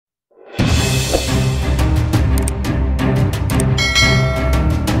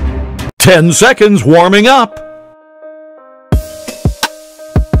10 seconds warming up.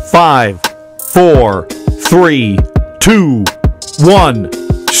 5, 4, 3, 2,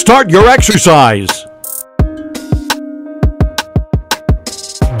 1. Start your exercise.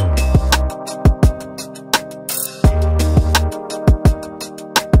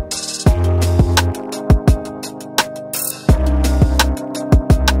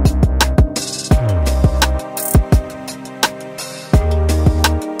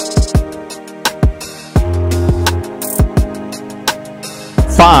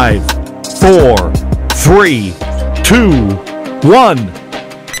 5, 4, 3, 2, 1.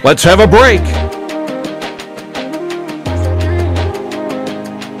 Let's have a break.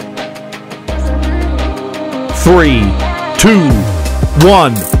 3, 2,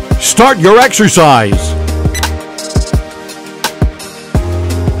 1. Start your exercise.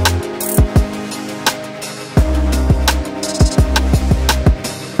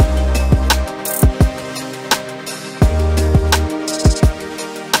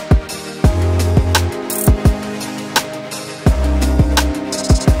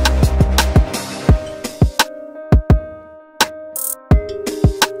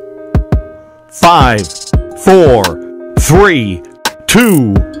 5, 4, 3,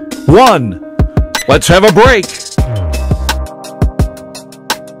 2, 1. Let's have a break.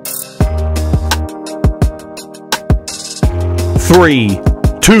 3,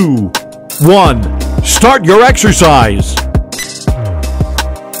 2, 1. Start your exercise.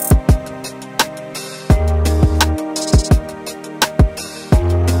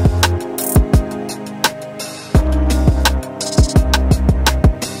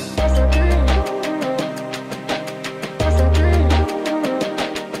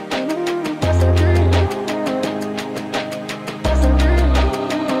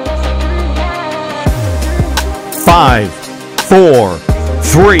 5, 4,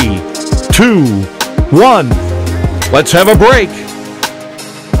 3, 2, 1. Let's have a break.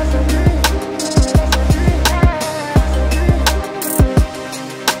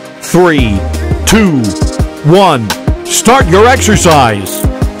 3, 2, 1. Start your exercise.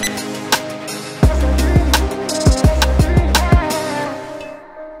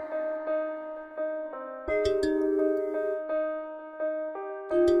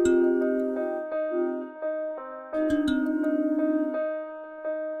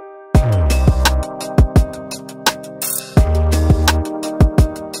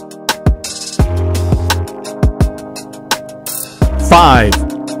 5,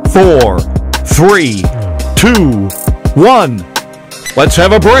 4, 3, 2, 1. Let's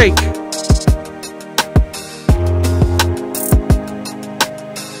have a break.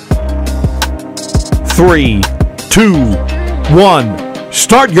 3, 2, 1.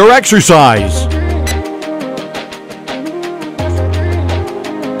 Start your exercise.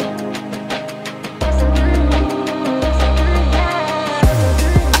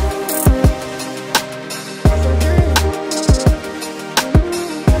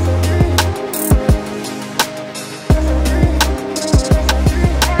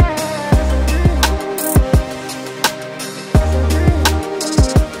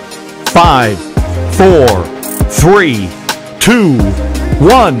 5, 4, 3, 2,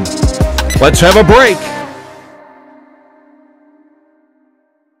 1. Let's have a break.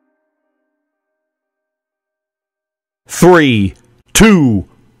 3, 2,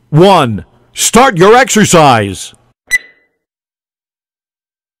 1. Start your exercise.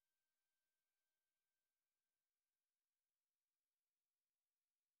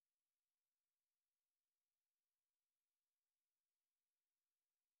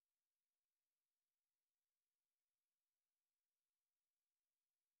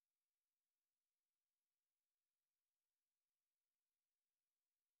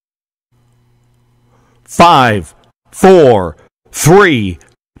 5, 4, 3,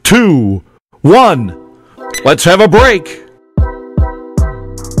 2, 1. Let's have a break.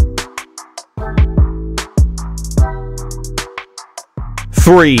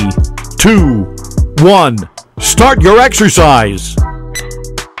 3, 2, 1. Start your exercise.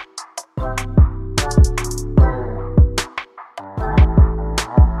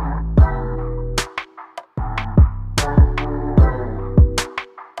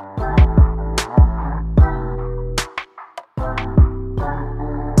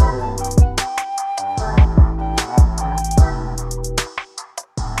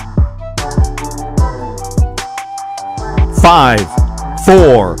 5,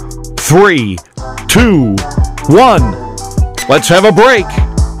 4, 3, 2, 1. Let's have a break.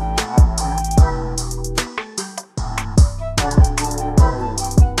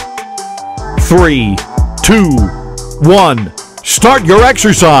 3, 2, 1. Start your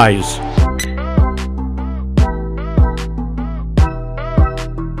exercise.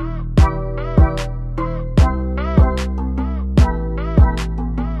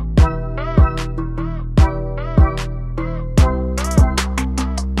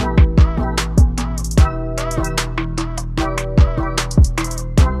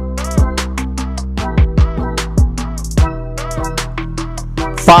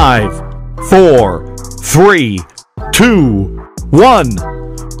 5, 4, 3, 2, 1.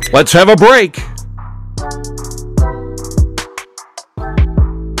 Let's have a break.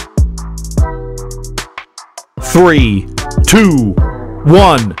 3, 2,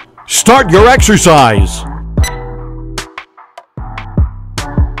 1. Start your exercise.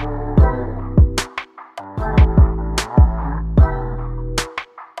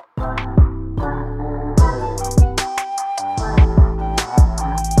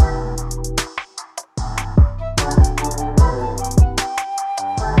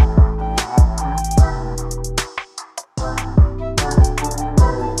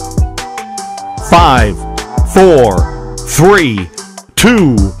 5, 4, 3,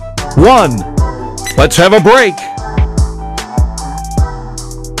 2, 1. Let's have a break.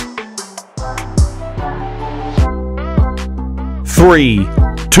 3,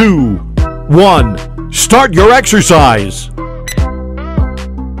 2, 1. Start your exercise.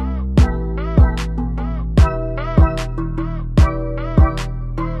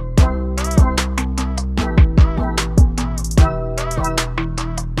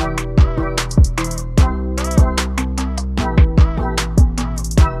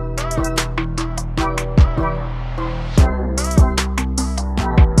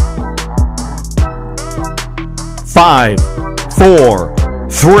 5, 4,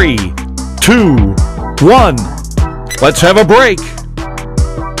 3, 2, 1. Let's have a break.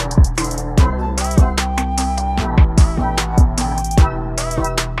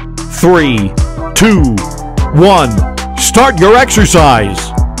 3, 2, 1. Start your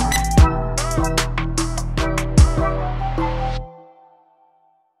exercise.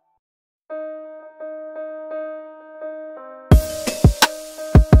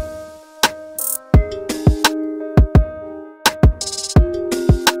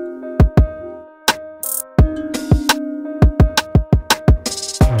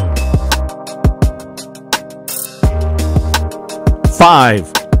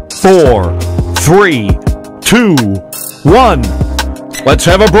 5, 4, 3, 2, 1. Let's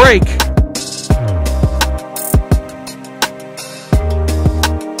have a break.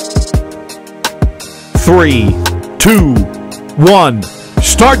 3, 2, 1.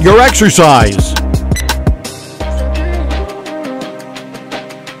 Start your exercise.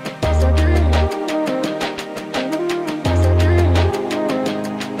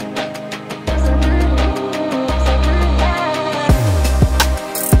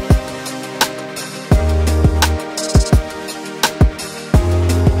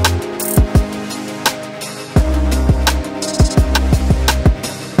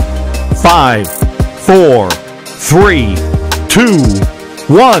 5, 4, 3, 2,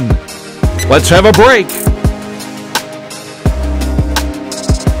 1. Let's have a break.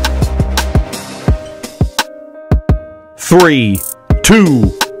 3, 2,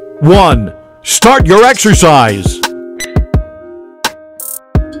 1. Start your exercise.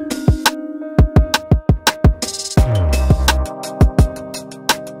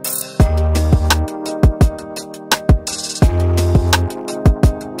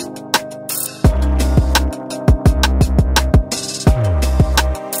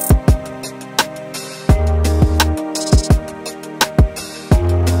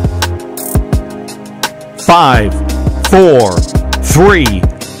 5, 4, 3,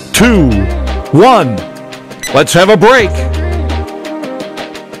 2, 1. Let's have a break.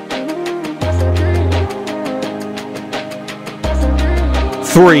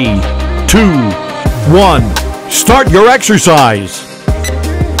 3, 2, 1. Start your exercise.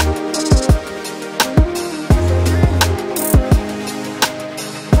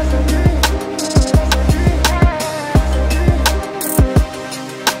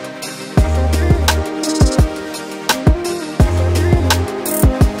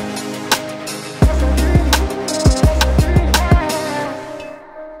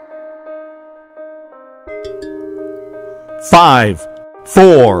 5,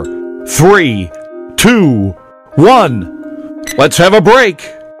 4, 3, 2, 1. Let's have a break.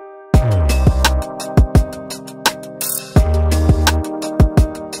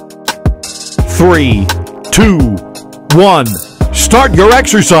 3, 2, 1. Start your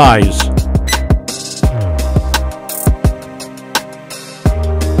exercise.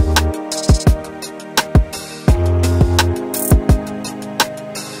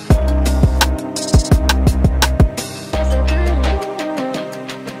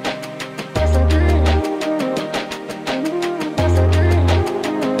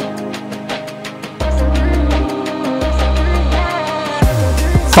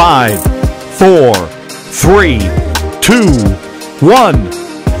 5, 4, 3, 2, 1.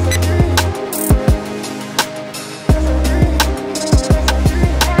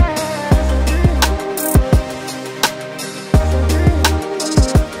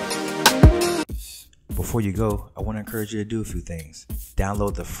 Before you go, I want to encourage you to do a few things.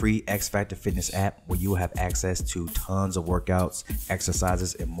 Download the free XFACTOR Fitness app where you will have access to tons of workouts,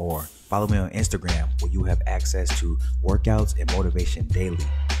 exercises, and more. Follow me on Instagram where you have access to workouts and motivation daily.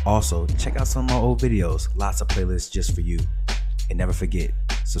 Also, check out some of my old videos, lots of playlists just for you. And never forget,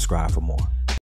 subscribe for more.